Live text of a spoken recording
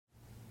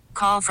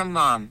call from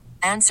mom.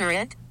 Answer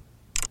it.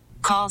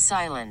 Call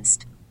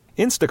silenced.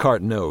 Instacart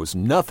knows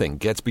nothing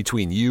gets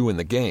between you and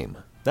the game.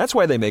 That's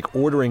why they make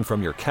ordering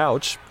from your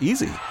couch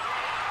easy.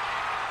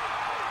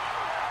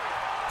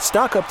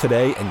 Stock up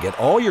today and get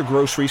all your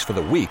groceries for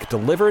the week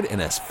delivered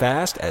in as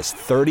fast as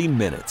 30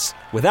 minutes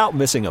without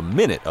missing a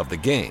minute of the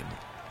game.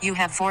 You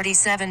have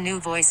 47 new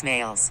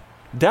voicemails.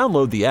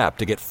 Download the app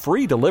to get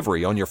free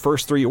delivery on your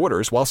first 3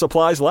 orders while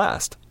supplies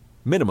last.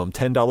 Minimum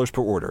 $10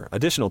 per order.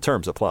 Additional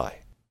terms apply.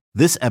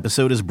 This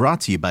episode is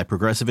brought to you by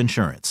Progressive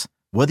Insurance.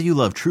 Whether you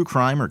love true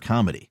crime or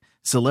comedy,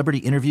 celebrity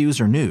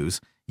interviews or news,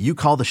 you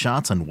call the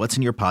shots on what's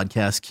in your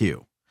podcast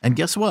queue. And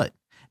guess what?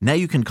 Now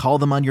you can call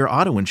them on your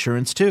auto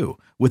insurance too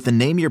with the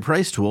Name Your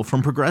Price tool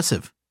from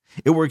Progressive.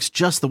 It works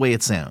just the way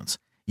it sounds.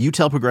 You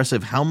tell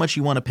Progressive how much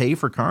you want to pay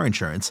for car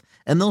insurance,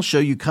 and they'll show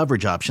you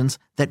coverage options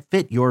that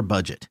fit your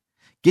budget.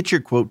 Get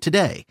your quote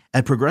today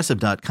at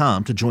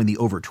Progressive.com to join the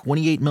over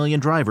 28 million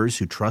drivers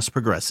who trust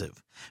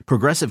Progressive.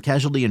 Progressive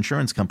Casualty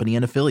Insurance Company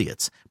and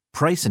Affiliates.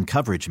 Price and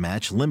coverage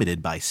match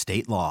limited by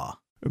state law.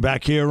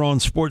 Back here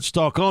on Sports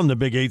Talk on the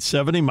Big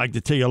 870, Mike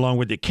Detillier along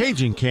with the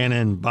Cajun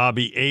Cannon,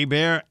 Bobby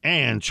Hebert,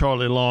 and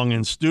Charlie Long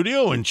in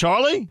studio. And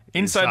Charlie?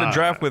 Inside the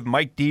Draft with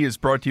Mike D is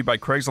brought to you by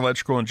Craig's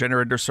Electrical and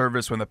Generator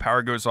Service. When the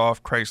power goes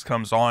off, Craig's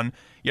comes on.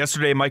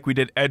 Yesterday, Mike, we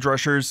did edge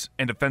rushers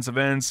and defensive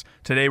ends.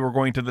 Today, we're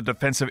going to the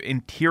defensive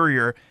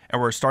interior,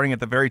 and we're starting at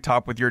the very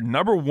top with your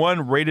number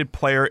 1 rated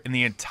player in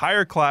the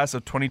entire class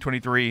of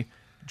 2023,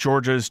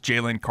 Georgia's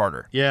Jalen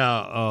Carter.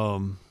 Yeah,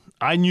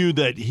 I knew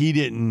that he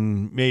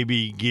didn't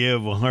maybe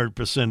give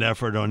 100%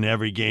 effort on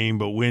every game,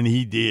 but when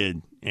he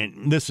did,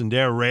 and listen,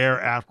 they're rare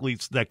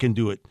athletes that can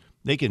do it.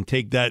 They can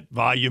take that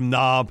volume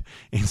knob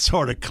and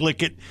sort of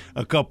click it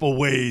a couple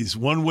ways,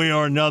 one way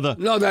or another.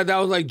 No, that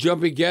was like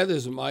jumping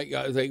gathers, Mike.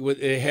 Like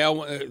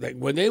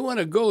when they want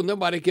to go,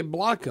 nobody can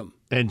block them.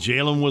 And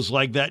Jalen was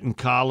like that in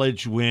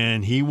college.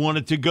 When he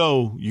wanted to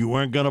go, you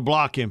weren't going to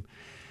block him.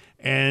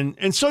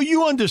 And so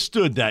you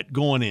understood that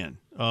going in.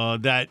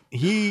 That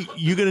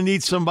you're going to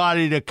need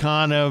somebody to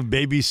kind of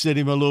babysit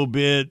him a little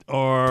bit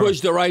or push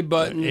the right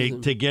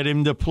buttons to get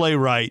him to play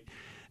right.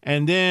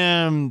 And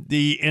then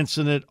the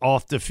incident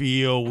off the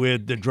field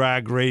with the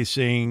drag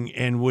racing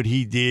and what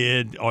he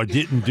did or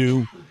didn't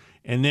do.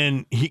 And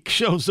then he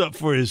shows up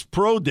for his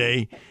pro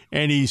day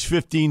and he's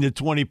 15 to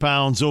 20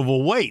 pounds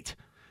overweight.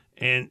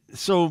 And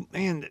so,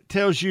 man, it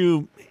tells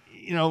you,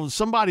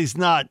 somebody's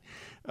not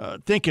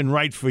thinking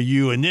right for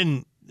you. And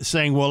then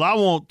saying, well, I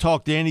won't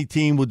talk to any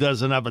team who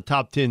doesn't have a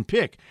top 10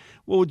 pick.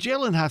 Well, what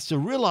Jalen has to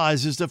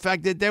realize is the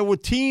fact that there were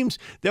teams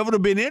that would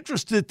have been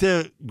interested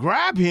to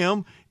grab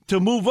him, to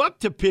move up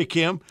to pick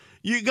him.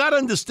 You got to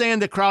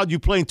understand the crowd you're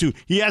playing to.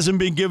 He hasn't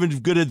been given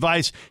good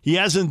advice. He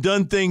hasn't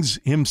done things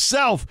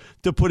himself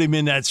to put him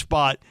in that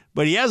spot,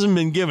 but he hasn't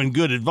been given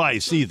good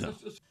advice either.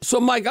 So,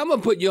 Mike, I'm going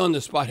to put you on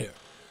the spot here.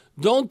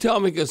 Don't tell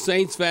me because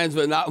Saints fans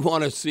would not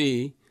want to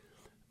see,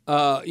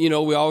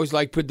 we always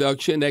like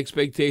production,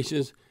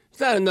 expectations. It's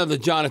not another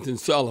Jonathan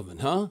Sullivan,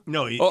 huh?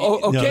 No.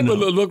 Okay, no.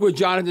 but look what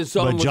Jonathan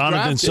Sullivan was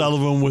Jonathan drafted.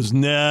 Sullivan was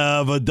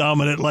never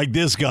dominant like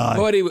this guy.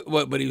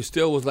 But he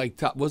still was like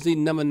top. Was he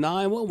number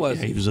 9? What was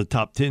he? He was a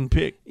top 10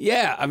 pick.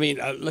 Yeah, I mean,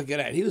 look at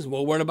that. He was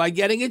more worried about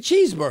getting a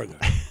cheeseburger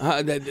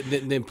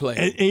than playing.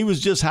 And he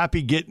was just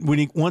happy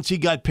once he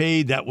got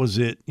paid, that was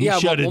it. He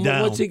shut it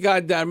down. Once he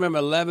got down, I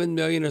remember $11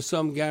 million or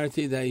some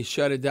guarantee that he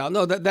shut it down.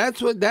 No,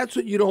 that's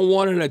what you don't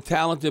want in a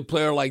talented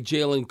player like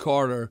Jalen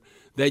Carter.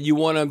 That you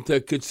want him to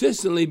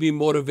consistently be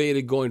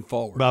motivated going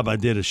forward. Bob, I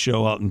did a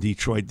show out in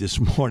Detroit this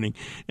morning,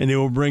 and they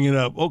were bringing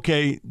up,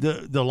 okay,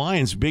 the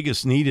Lions'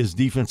 biggest need is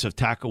defensive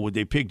tackle. Would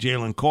they pick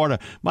Jalen Carter?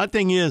 My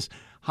thing is,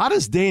 how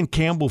does Dan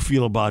Campbell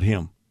feel about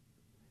him?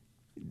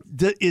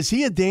 Is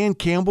he a Dan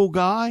Campbell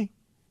guy?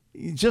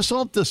 Just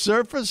off the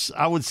surface,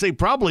 I would say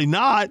probably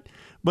not.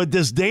 But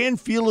does Dan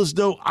feel as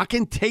though I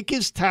can take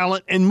his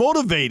talent and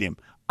motivate him?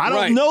 I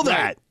don't know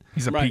that. Right.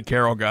 He's a Pete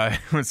Carroll guy.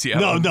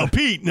 No,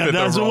 Pete. No,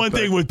 that's the one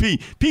thing with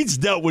Pete. Pete's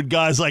dealt with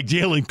guys like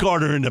Jalen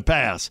Carter in the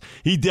past.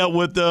 He dealt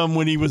with them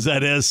when he was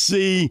at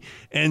SC,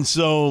 and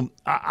so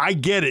I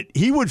get it.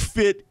 He would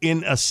fit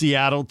in a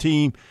Seattle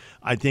team.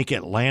 I think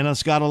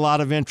Atlanta's got a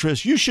lot of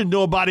interest. You should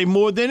know about him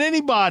more than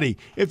anybody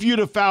if you're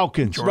the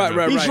Falcons.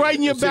 Right. He's right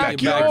in your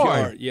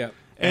backyard. Yeah.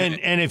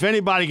 And if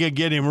anybody could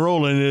get him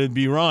rolling, it'd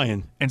be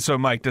Ryan. And so,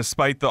 Mike,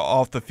 despite the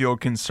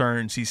off-the-field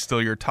concerns, he's still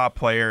your top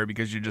player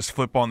because you just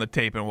flip on the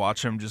tape and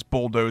watch him just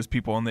bulldoze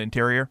people in the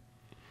interior?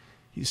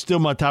 He's still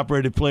my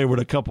top-rated player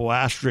with a couple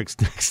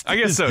asterisks next. I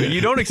guess so.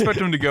 You don't expect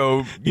him to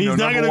go He's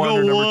not going to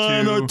go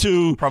 1 or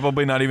 2.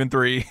 Probably not even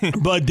 3.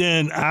 But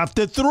then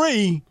after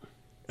 3,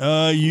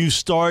 you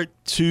start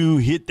to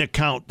hit the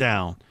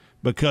countdown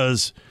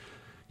because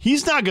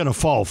he's not going to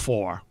fall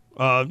far.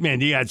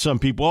 You had some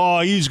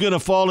people, he's going to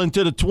fall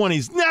into the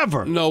 20s.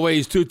 Never. No way,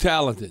 he's too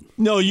talented.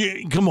 No,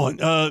 come on.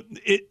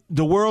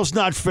 The world's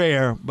not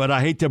fair, but I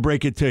hate to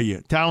break it to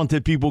you.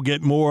 Talented people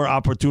get more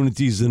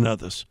opportunities than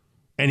others.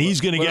 And he's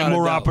going to get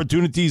more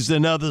opportunities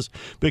than others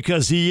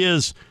because he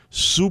is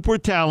super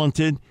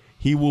talented.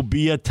 He will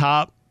be a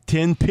top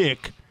 10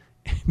 pick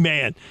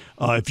man,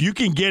 if you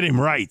can get him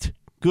right,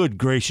 good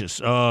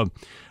gracious.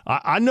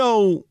 I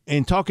know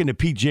in talking to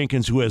Pete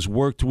Jenkins, who has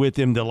worked with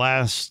him the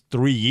last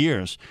 3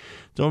 years,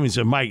 told me, he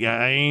said, Mike,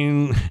 I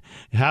ain't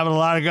having a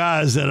lot of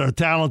guys that are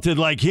talented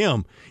like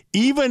him.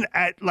 Even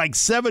at like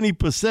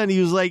 70%, he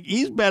was like,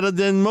 he's better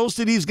than most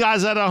of these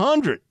guys at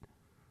 100.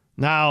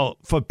 Now,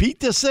 for Pete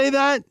to say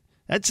that,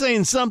 that's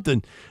saying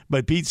something.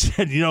 But Pete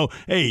said,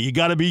 hey, you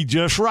got to be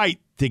just right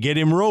to get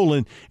him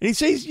rolling. And he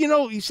says,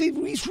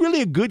 he's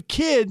really a good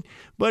kid.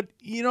 But,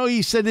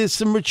 he said there's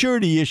some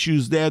maturity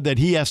issues there that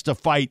he has to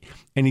fight.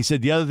 And he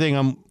said the other thing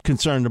I'm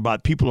concerned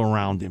about, people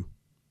around him.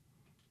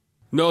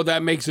 No,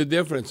 that makes a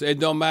difference. It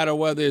don't matter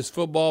whether it's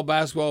football,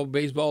 basketball,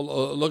 baseball.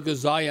 Look at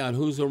Zion.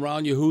 Who's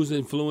around you? Who's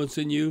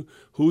influencing you?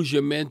 Who's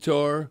your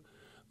mentor?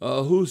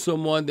 Who's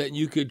someone that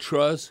you could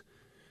trust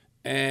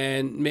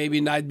and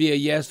maybe not be a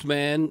yes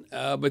man,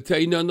 but tell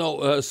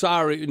you,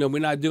 sorry, we're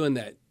not doing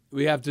that.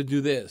 We have to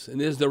do this,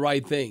 and this is the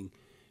right thing.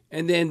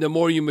 And then the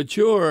more you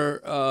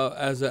mature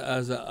as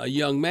a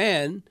young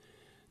man,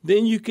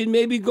 then you can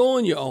maybe go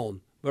on your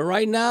own. But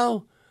right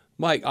now,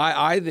 Mike,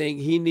 I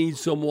think he needs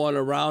someone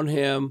around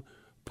him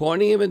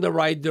pointing him in the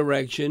right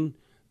direction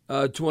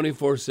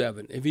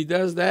 24/7. If he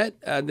does that,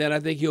 then I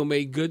think he'll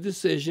make good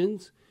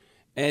decisions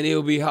and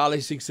he'll be highly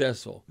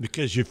successful.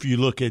 Because if you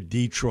look at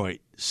Detroit,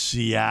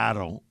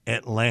 Seattle,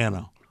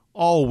 Atlanta,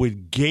 all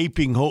with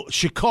gaping holes,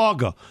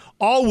 Chicago,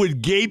 all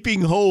with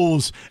gaping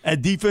holes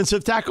at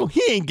defensive tackle,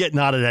 he ain't getting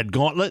out of that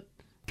gauntlet.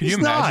 Can you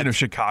imagine if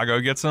Chicago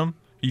gets him?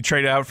 You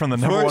trade out from the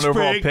number one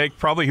overall pick,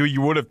 probably who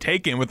you would have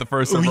taken with the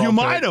first overall pick. You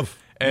might have.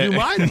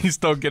 And you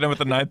still get him with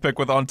the 9th pick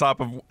with on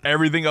top of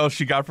everything else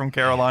you got from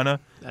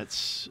Carolina.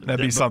 That'd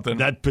be something.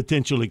 That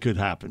potentially could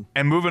happen.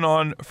 And moving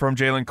on from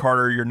Jalen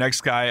Carter, your next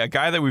guy, a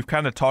guy that we've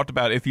kind of talked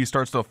about if he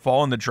starts to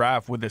fall in the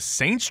draft with the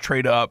Saints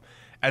trade up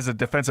as a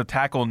defensive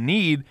tackle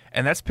need,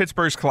 and that's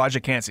Pittsburgh's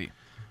Kalijah Kancey.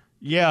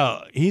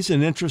 Yeah, he's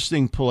an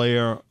interesting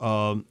player.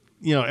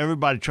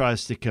 Everybody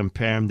tries to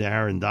compare him to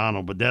Aaron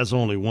Donald, but there's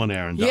only one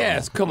Aaron Donald.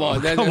 Yes, come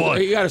on.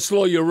 You got to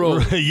slow your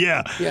roll.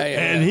 Yeah.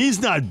 And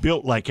he's not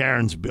built like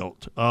Aaron's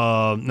built.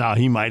 Now,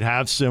 he might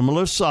have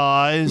similar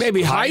size.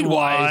 Maybe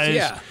height-wise,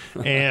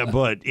 yeah.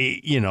 But,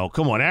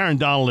 come on. Aaron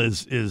Donald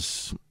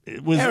is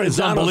Donald's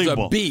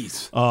unbelievable. A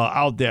beast.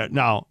 Out there.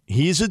 Now,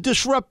 he's a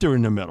disruptor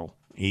in the middle.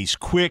 He's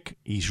quick.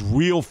 He's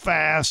real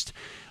fast.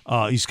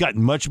 He's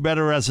gotten much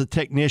better as a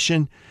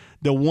technician.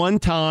 The one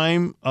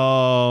time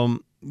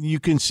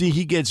you can see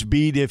he gets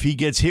beat if he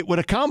gets hit with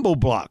a combo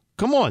block.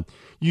 Come on.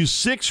 You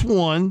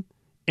 6'1",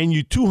 and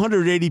you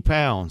 280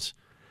 pounds.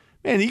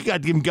 Man, he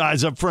got them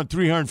guys up front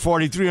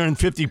 340,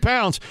 350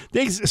 pounds.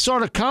 They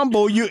sort of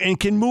combo you and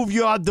can move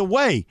you out the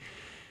way.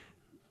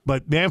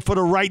 But, man, for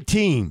the right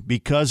team,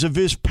 because of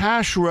his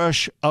pass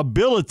rush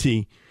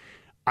ability,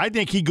 I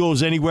think he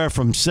goes anywhere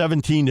from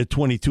 17 to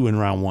 22 in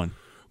round one.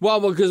 Well,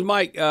 because,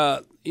 Mike,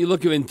 you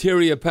look at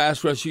interior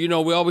pass rush, we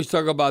always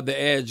talk about the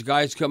edge,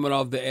 guys coming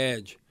off the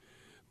edge.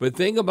 But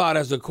think about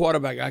as a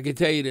quarterback, I can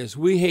tell you this,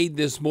 we hate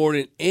this more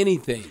than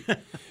anything,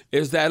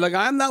 is that,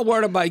 I'm not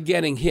worried about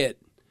getting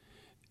hit.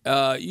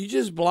 You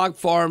just block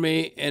for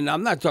me, and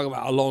I'm not talking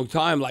about a long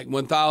time, like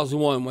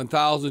 1,001,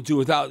 1,002,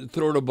 without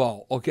throw the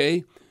ball,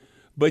 okay?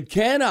 But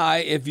can I,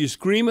 if you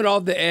scream it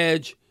off the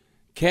edge,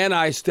 can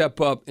I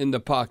step up in the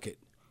pocket?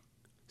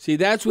 See,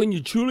 that's when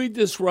you're truly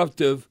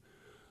disruptive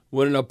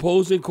when an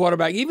opposing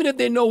quarterback, even if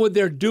they know what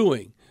they're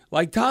doing,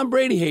 like Tom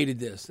Brady hated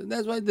this, and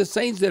that's why the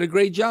Saints did a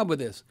great job with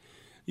this.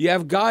 You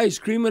have guys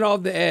screaming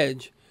off the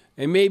edge,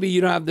 and maybe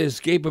you don't have the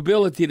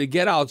escapability to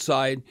get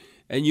outside,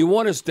 and you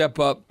want to step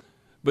up,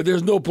 but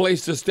there's no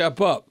place to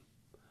step up.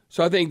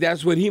 So I think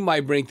that's what he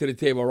might bring to the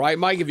table, right,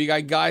 Mike? If you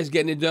got guys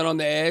getting it done on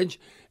the edge,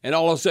 and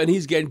all of a sudden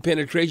he's getting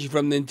penetration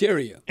from the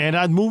interior. And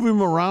I'd move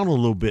him around a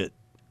little bit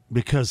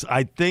because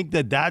I think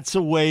that's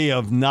a way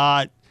of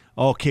not,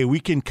 okay, we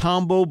can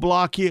combo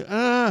block you.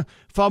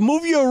 If I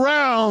move you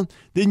around,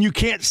 then you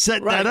can't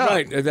set that up,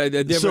 right.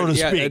 So to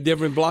speak. A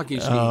different blocking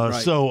scheme.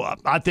 Right. So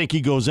I think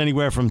he goes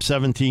anywhere from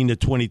 17 to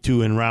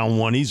 22 in round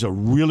one. He's a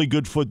really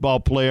good football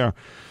player.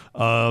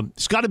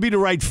 It's got to be the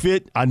right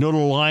fit. I know the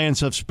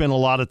Lions have spent a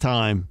lot of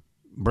time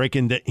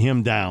breaking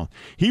him down.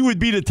 He would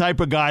be the type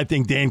of guy I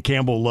think Dan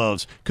Campbell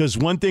loves because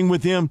one thing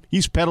with him,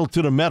 he's pedal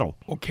to the metal.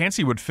 Well,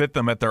 Kancey would fit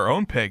them at their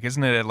own pick,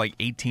 isn't it, at like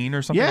 18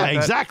 or something like that? Yeah,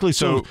 exactly.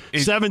 So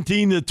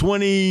 17 to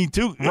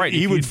 22, right,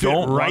 he would fit right there.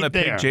 Don't want to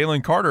pick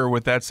Jalen Carter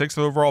with that 6th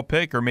overall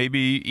pick or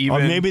maybe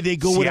even they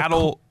go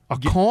Seattle. With a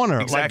corner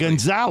exactly. like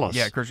Gonzalez.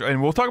 Yeah,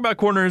 and we'll talk about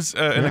corners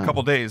in a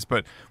couple days,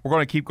 but we're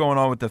going to keep going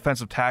on with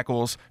defensive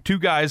tackles. Two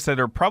guys that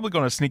are probably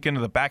going to sneak into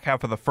the back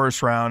half of the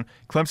first round,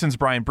 Clemson's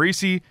Bryan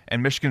Bresee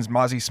and Michigan's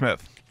Mazi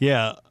Smith.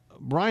 Yeah,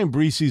 Bryan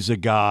Bresee's a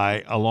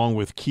guy, along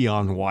with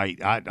Keanu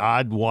White,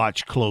 I'd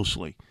watch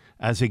closely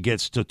as it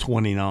gets to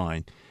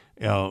 29.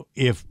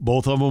 If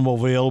both of them are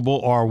available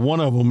or one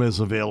of them is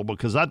available,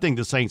 because I think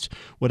the Saints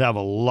would have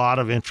a lot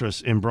of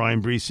interest in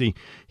Bryan Bresee.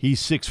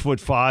 He's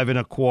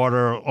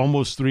 6'5",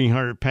 almost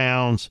 300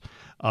 pounds.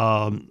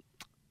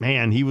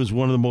 Man, he was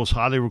one of the most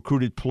highly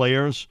recruited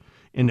players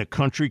in the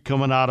country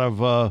coming out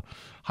of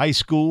high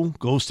school,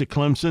 goes to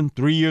Clemson,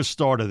 3-year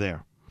starter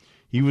there.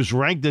 He was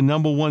ranked the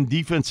number 1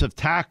 defensive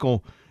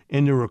tackle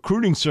in the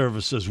recruiting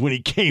services when he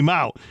came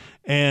out.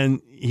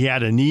 And he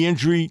had a knee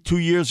injury 2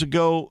 years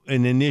ago,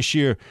 and then this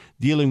year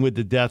dealing with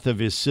the death of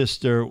his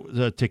sister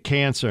to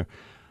cancer.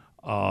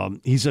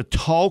 He's a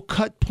tall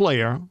cut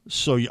player,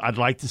 so I'd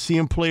like to see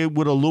him play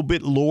with a little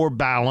bit lower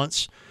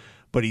balance,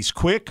 but he's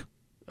quick.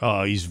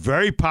 He's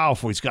very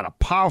powerful. He's got a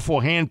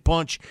powerful hand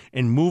punch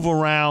and move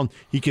around.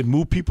 He can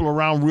move people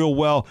around real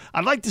well.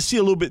 I'd like to see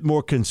a little bit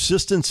more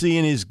consistency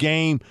in his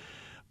game,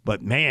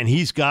 but man,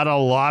 he's got a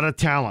lot of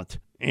talent.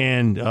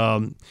 And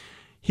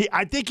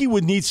I think he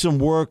would need some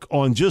work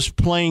on just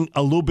playing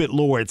a little bit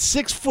lower. At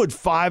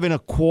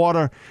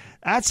 6'5.25",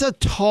 that's a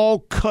tall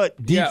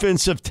cut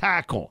defensive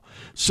tackle.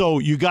 So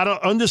you got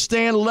to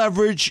understand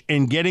leverage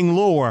and getting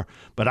lower.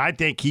 But I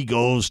think he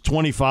goes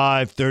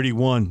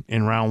 25-31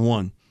 in round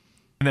 1.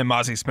 And then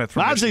Mazi Smith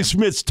from Mazi Michigan.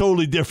 Smith's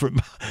totally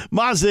different.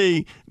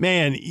 Mazi,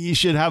 man, you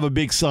should have a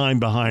big sign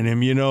behind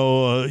him.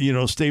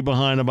 Stay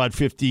behind about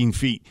 15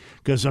 feet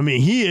because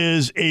he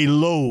is a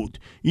load.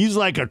 He's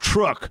like a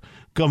truck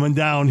coming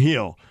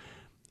downhill.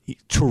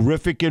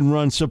 Terrific in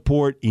run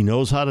support. He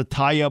knows how to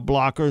tie up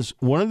blockers.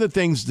 One of the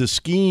things the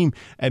scheme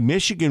at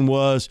Michigan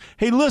was,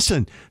 hey,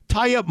 listen,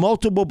 tie up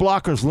multiple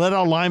blockers. Let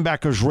our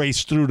linebackers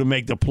race through to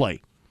make the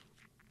play.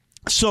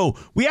 So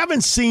we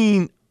haven't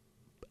seen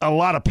a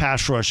lot of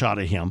pass rush out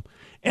of him.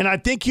 And I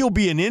think he'll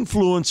be an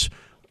influence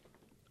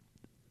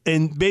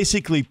in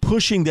basically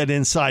pushing that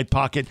inside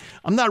pocket.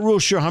 I'm not real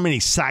sure how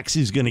many sacks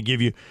he's going to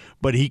give you,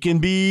 but he can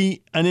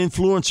be an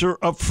influencer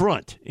up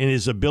front in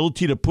his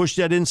ability to push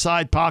that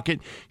inside pocket.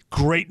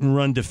 Great in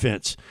run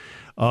defense.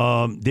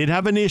 Did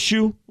have an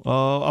issue,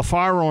 a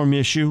firearm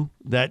issue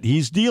that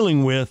he's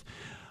dealing with.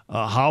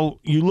 How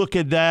you look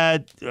at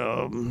that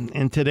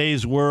in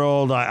today's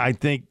world, I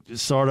think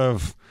sort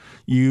of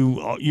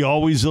you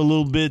always a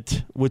little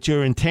bit with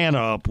your antenna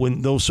up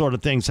when those sort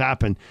of things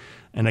happen.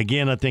 And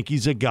again, I think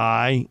he's a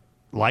guy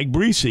like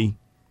Bresee,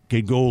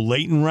 could go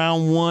late in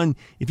round 1.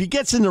 If he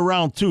gets into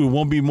round 2, it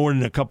won't be more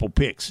than a couple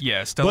picks.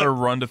 Yeah, stellar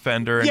run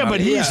defender. Yeah, but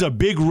he's a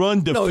big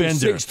run defender. No,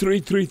 he's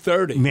 6'3",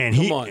 330. Man,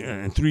 Come on.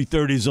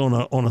 330 is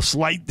on a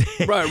slight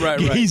day. Right.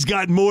 He's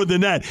got more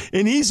than that.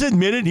 And he's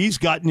admitted he's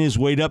gotten his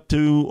weight up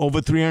to over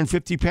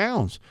 350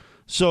 pounds.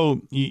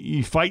 So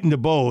you're fighting the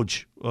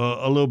bulge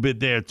a little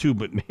bit there, too.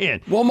 But,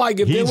 man, well, Mike,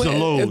 if he's a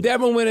load. If they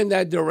ever went in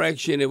that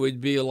direction, it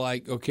would be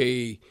like,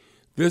 okay,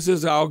 this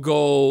is our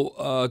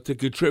goal to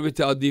contribute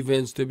to our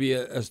defense to be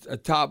a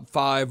top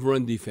 5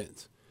 run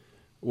defense,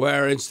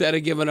 where instead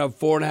of giving up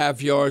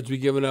 4.5 yards, we're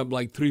giving up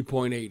like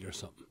 3.8 or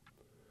something.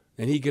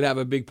 And he could have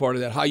a big part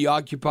of that. How you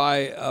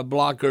occupy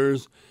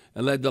blockers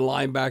and let the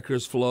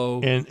linebackers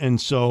flow. And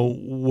so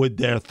would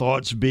their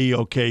thoughts be,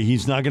 okay,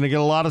 he's not going to get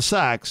a lot of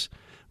sacks,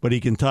 but he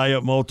can tie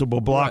up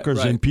multiple blockers,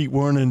 right. and Pete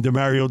Werner and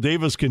Demario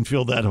Davis can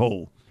fill that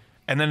hole.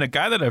 And then a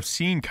guy that I've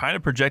seen kind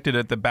of projected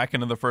at the back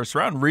end of the first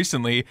round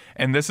recently,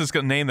 and this is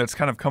a name that's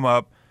kind of come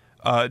up,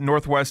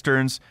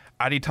 Northwestern's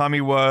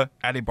Adetomiwa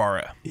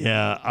Adebawore.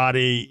 Yeah,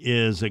 Adi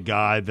is a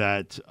guy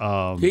that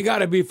he got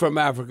to be from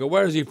Africa.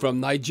 Where is he from?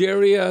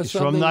 Nigeria or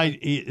something?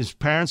 His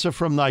parents are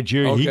from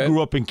Nigeria. Okay. He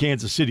grew up in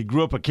Kansas City.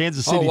 Grew up a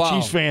Kansas City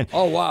Chiefs fan.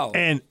 Oh, wow.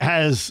 And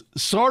has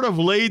sort of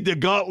laid the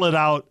gauntlet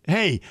out.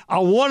 Hey, I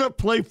want to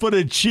play for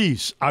the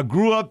Chiefs. I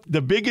grew up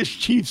the biggest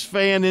Chiefs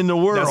fan in the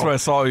world. That's what I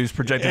saw. He was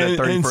projected at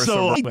 31st. And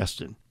so,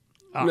 Weston,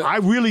 I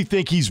really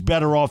think he's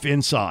better off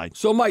inside.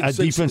 So, Mike, a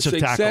defensive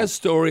success tackle.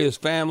 Story, his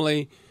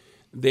family,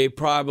 they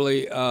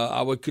probably,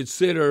 I would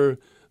consider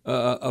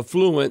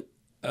affluent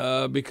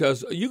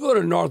because you go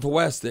to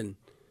Northwestern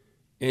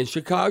in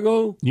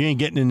Chicago. You ain't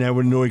getting in there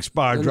with no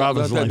expired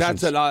driver's license.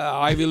 That's an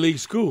Ivy League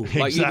school.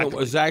 Exactly. Like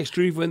even Zach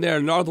Street went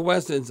there.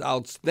 Northwestern's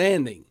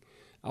outstanding.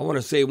 I want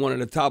to say one of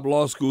the top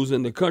law schools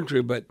in the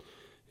country. But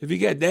if you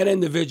get that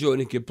individual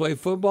and he can play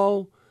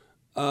football,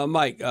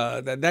 Mike,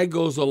 that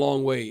goes a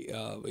long way.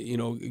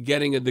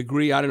 Getting a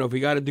degree. I don't know if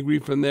he got a degree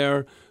from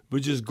there,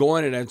 but just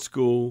going to that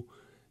school.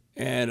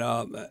 And,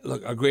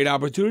 look, a great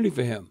opportunity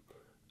for him.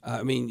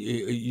 I mean,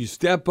 you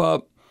step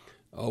up,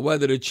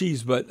 whether the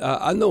Chiefs, but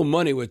I know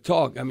money would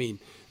talk. I mean.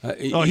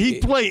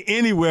 He'd play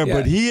anywhere,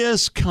 but he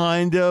has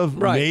kind of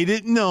made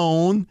it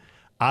known,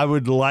 I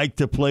would like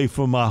to play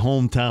for my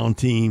hometown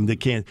team.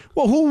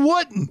 Well, who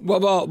wouldn't?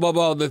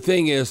 Well, the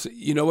thing is,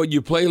 you know what?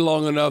 You play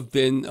long enough,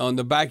 then on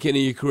the back end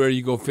of your career,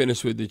 you go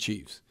finish with the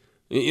Chiefs.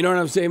 You know what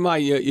I'm saying,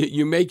 Mike?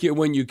 You make it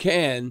when you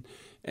can,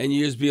 and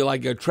you just be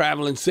like a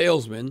traveling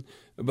salesman.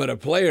 But a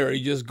player,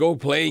 you just go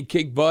play,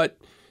 kick butt,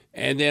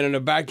 and then in the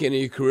back end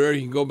of your career,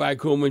 you can go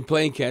back home and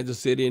play in Kansas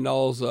City, and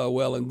all's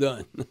well and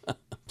done.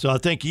 So I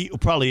think he'll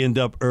probably end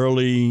up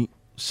early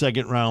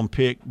second-round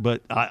pick.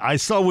 But I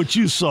saw what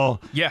you saw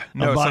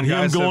about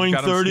him going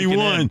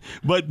 31.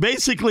 But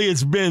basically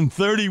it's been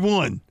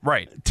 31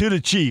 to the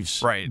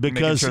Chiefs. Right,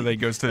 because making sure that he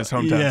goes to his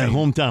hometown team. Yeah,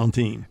 hometown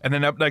team. And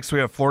then up next we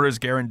have Florida's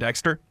Gerron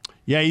Dexter.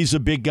 Yeah, he's a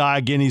big guy.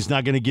 Again, he's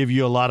not going to give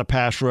you a lot of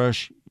pass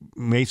rush.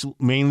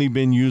 mainly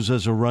been used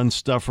as a run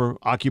stuffer,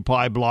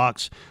 occupy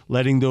blocks,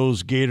 letting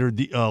those Gator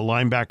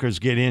linebackers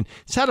get in.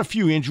 He's had a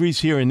few injuries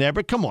here and there,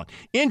 but come on,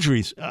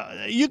 injuries,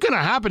 you're going to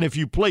happen if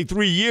you play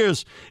 3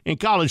 years in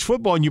college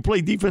football and you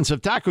play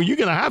defensive tackle. You're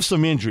going to have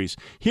some injuries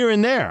here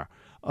and there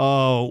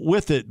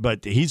with it,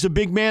 but he's a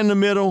big man in the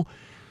middle.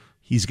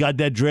 He's got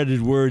that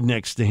dreaded word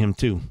next to him,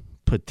 too,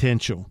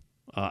 potential.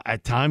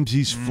 At times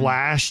he's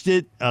flashed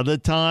it. Other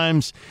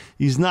times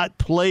he's not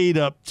played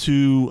up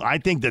to, I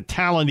think, the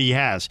talent he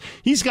has.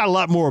 He's got a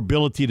lot more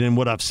ability than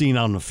what I've seen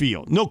on the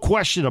field. No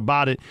question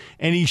about it.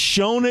 And he's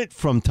shown it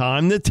from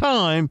time to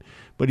time,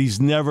 but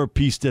he's never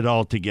pieced it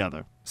all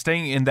together.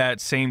 Staying in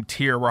that same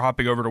tier, we're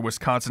hopping over to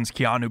Wisconsin's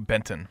Keanu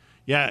Benton.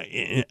 Yeah,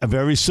 a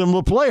very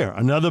similar player.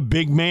 Another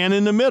big man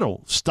in the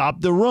middle.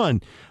 Stop the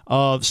run.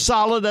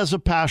 Solid as a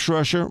pass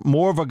rusher.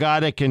 More of a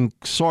guy that can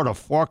sort of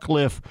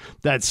forklift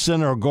that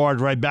center guard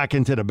right back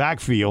into the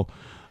backfield.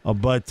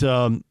 But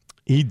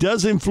he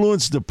does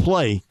influence the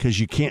play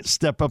because you can't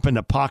step up in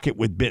the pocket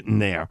with Benton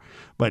there.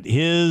 But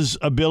his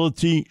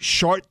ability,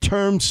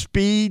 short-term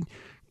speed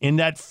in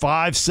that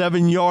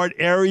 5-7 yard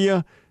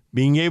area,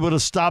 being able to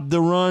stop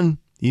the run,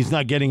 he's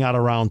not getting out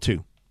of round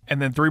 2.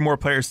 And then 3 more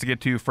players to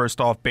get to.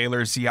 First off,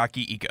 Baylor's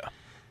Siaki Ika.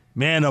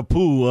 Man,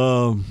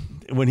 Apu,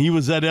 when he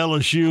was at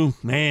LSU,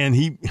 man,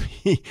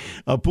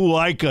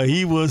 Apu Ika,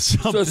 he was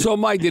something. So,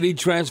 Mike, did he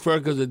transfer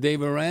because of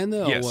Dave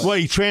Aranda? Yes. Well,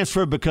 he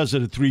transferred because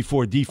of the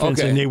 3-4 defense,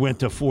 Okay. and they went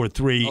to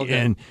 4-3. Okay.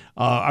 And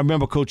I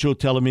remember Coach O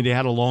telling me they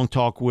had a long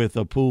talk with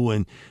Apu,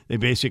 and they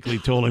basically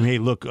told him, hey,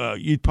 look,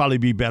 you'd probably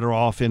be better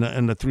off in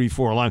the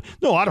 3-4 line.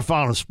 No, I'd have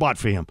found a spot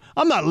for him.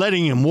 I'm not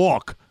letting him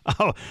walk.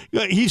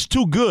 He's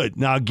too good.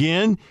 Now,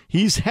 again,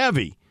 he's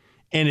heavy,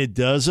 and it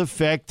does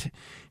affect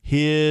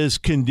his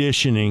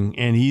conditioning,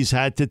 and he's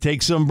had to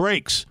take some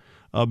breaks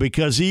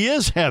because he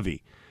is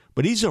heavy.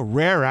 But he's a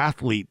rare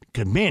athlete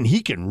because, man,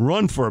 he can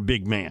run for a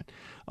big man.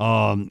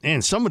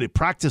 And some of the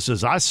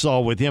practices I saw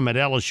with him at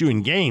LSU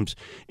in games,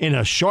 in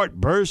a short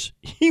burst,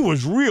 he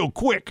was real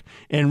quick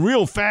and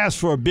real fast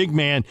for a big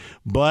man.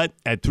 But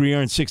at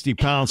 360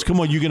 pounds, come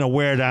on, you're going to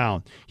wear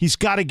down. He's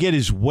got to get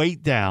his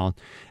weight down.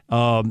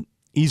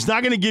 He's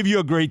not going to give you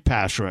a great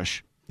pass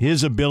rush.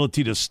 His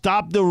ability to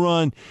stop the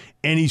run,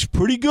 and he's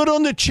pretty good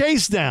on the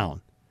chase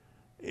down.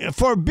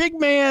 For a big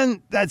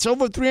man that's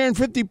over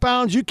 350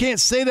 pounds, you can't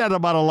say that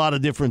about a lot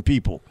of different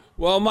people.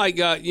 Well, Mike,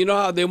 you know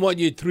how they want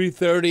you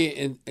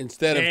 330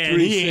 instead of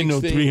 360? He ain't no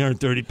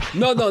 330 pounds.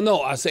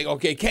 No. I say,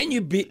 okay, can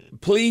you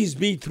please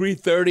be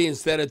 330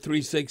 instead of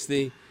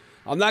 360?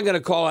 I'm not going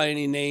to call out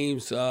any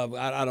names.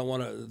 I don't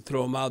want to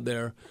throw them out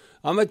there.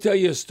 I'm going to tell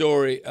you a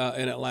story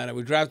in Atlanta.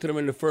 We drafted him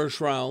in the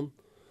first round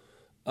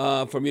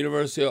from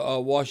University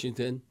of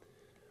Washington.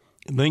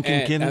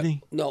 Lincoln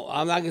Kennedy? No,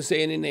 I'm not going to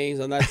say any names.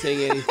 I'm not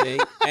saying anything.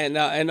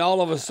 and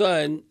all of a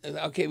sudden,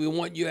 okay, we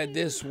want you at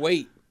this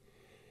weight.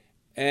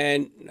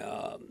 And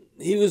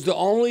he was the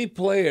only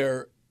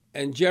player,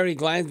 and Jerry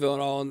Glanville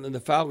and all, and the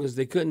Falcons,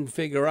 they couldn't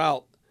figure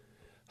out,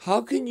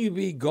 how can you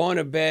be going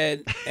to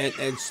bed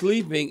and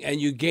sleeping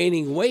and you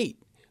gaining weight?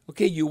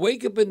 Okay, you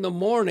wake up in the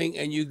morning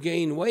and you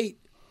gain weight.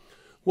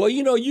 Well,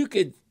 you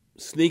could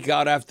sneak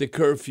out after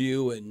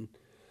curfew and,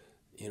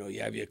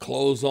 you have your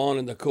clothes on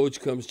and the coach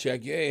comes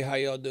check you. Hey, how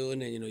y'all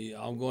doing? And,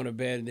 I'm going to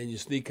bed. And then you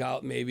sneak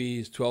out. Maybe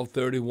it's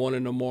 12:30, 1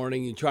 in the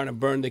morning. You're trying to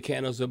burn the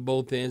candles at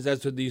both ends.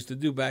 That's what they used to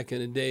do back in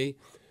the day.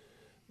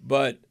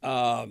 But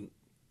all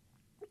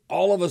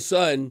of a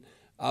sudden,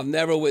 I've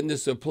never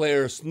witnessed a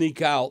player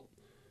sneak out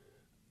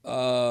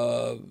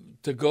to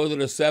go to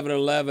the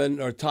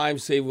 7-Eleven or Time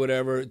Save,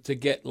 whatever, to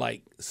get,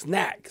 like,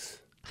 snacks.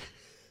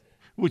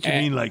 What you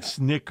mean, like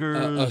Snickers?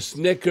 A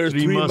Snickers,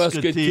 Three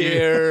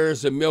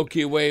Musketeers, a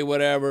Milky Way,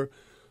 whatever.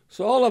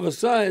 So all of a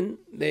sudden,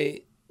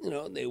 they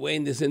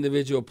weighed this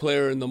individual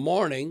player in the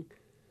morning.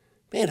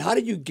 Man, how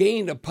did you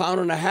gain 1.5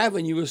 pounds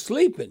when you were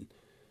sleeping?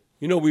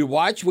 We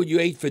watched what you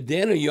ate for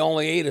dinner. You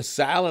only ate a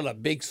salad, a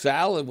big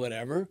salad,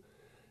 whatever,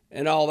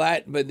 and all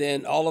that. But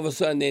then all of a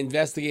sudden, they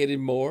investigated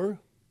more.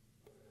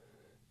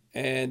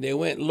 And they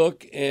went and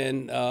looked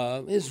in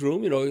his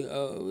room.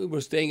 We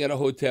were staying at a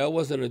hotel. It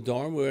wasn't a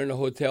dorm. We were in a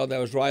hotel that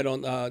was right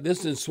on,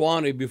 this in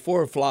Swanee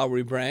before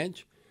Flowery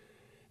Branch.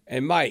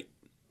 And Mike,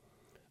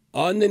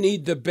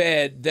 underneath the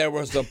bed, there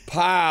was a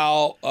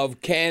pile of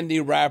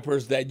candy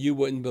wrappers that you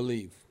wouldn't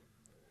believe.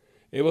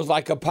 It was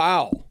like a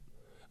pile.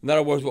 In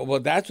other words, well,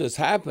 that's what's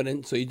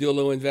happening. So you do a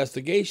little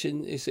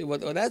investigation. You say,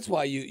 well, that's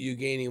why you're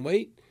gaining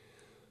weight.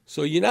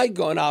 So you're not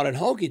going out and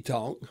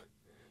honky-tonk.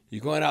 You're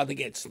going out to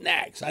get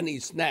snacks. I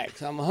need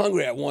snacks. I'm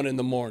hungry at 1 in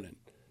the morning.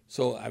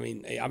 So,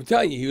 I'm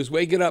telling you, he was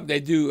waking up. They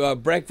do a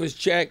breakfast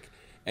check,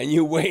 and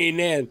you weighing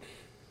in.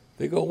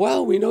 They go,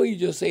 well, we know you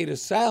just ate a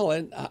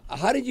salad.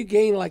 How did you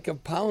gain like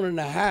 1.5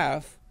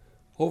 pounds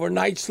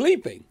overnight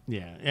sleeping?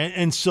 Yeah,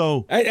 and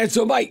so... And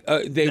so, Mike,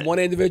 they one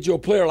individual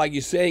player, like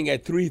you're saying,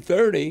 at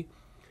 330,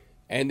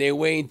 and they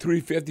weighing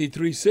 350,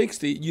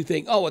 360. You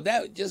think, oh, well,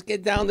 that just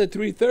get down to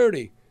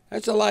 330.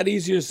 That's a lot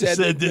easier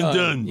said than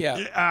done.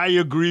 Yeah, I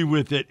agree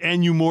with it.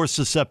 And you're more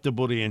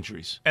susceptible to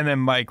injuries. And then,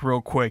 Mike, real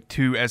quick,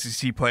 2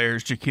 SEC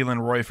players, Jacquelin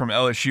Roy from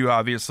LSU,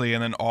 obviously,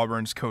 and then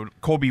Auburn's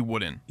Colby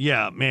Wooden.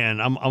 Yeah, man,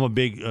 I'm a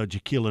big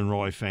Jacquelin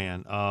Roy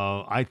fan.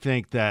 I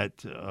think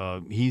that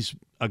he's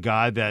a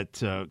guy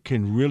that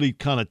can really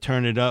kind of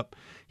turn it up.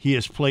 He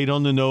has played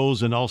on the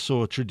nose and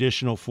also a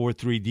traditional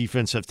 4-3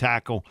 defensive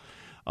tackle.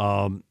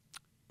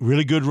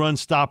 Really good run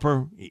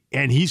stopper,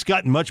 and he's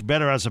gotten much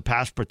better as a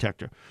pass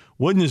protector.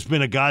 Wooden has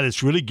been a guy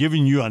that's really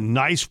given you a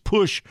nice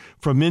push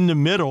from in the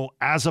middle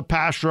as a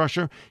pass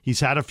rusher. He's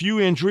had a few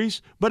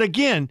injuries, but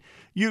again,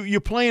 you're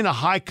playing a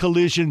high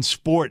collision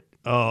sport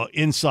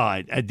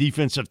inside at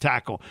defensive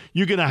tackle.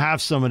 You're going to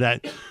have some of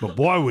that. But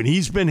boy, when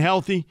he's been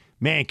healthy,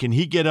 man, can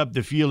he get up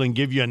the field and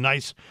give you a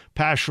nice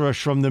pass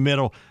rush from the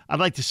middle. I'd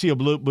like to see a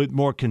little bit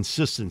more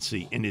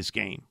consistency in his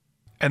game.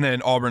 And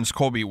then Auburn's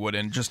Colby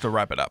Wooden, just to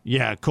wrap it up.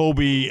 Yeah,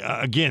 Colby,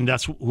 again,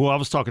 that's who I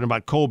was talking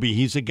about, Colby.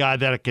 He's a guy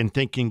that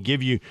can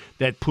give you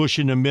that push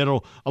in the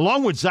middle,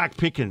 along with Zach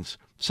Pickens,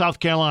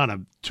 South Carolina.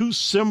 2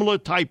 similar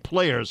type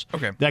players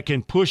that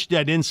can push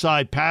that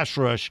inside pass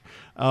rush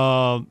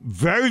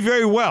very,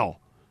 very well.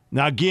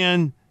 Now,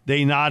 again,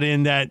 they not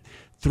in that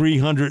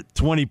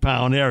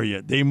 320-pound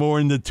area. They more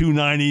in the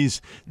 290s,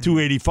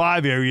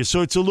 285 area,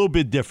 so it's a little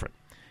bit different.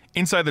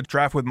 Inside the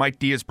Draft with Mike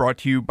D is brought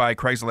to you by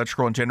Craig's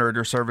Electrical and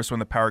Generator Service. When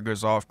the power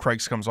goes off,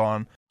 Craig's comes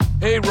on.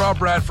 Hey, Rob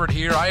Bradford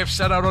here. I have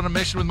set out on a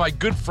mission with my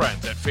good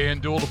friends at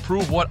FanDuel to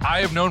prove what I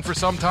have known for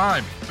some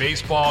time.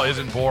 Baseball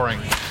isn't boring.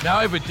 Now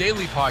I have a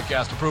daily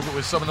podcast to prove it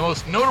with some of the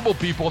most notable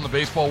people in the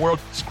baseball world,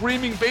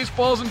 screaming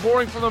baseball isn't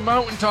boring from the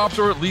mountaintops,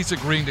 or at least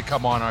agreeing to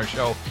come on our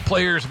show.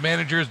 Players,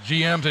 managers,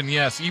 GMs, and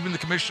yes, even the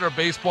commissioner of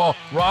baseball,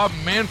 Rob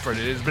Manfred.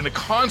 It has been a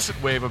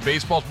constant wave of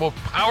baseball's most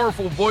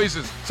powerful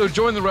voices. So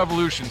join the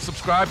revolution.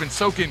 Subscribe and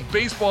soak in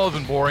Baseball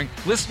Isn't Boring.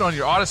 Listen on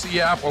your Odyssey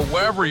app or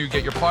wherever you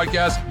get your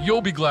podcasts.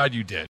 You'll be glad you did.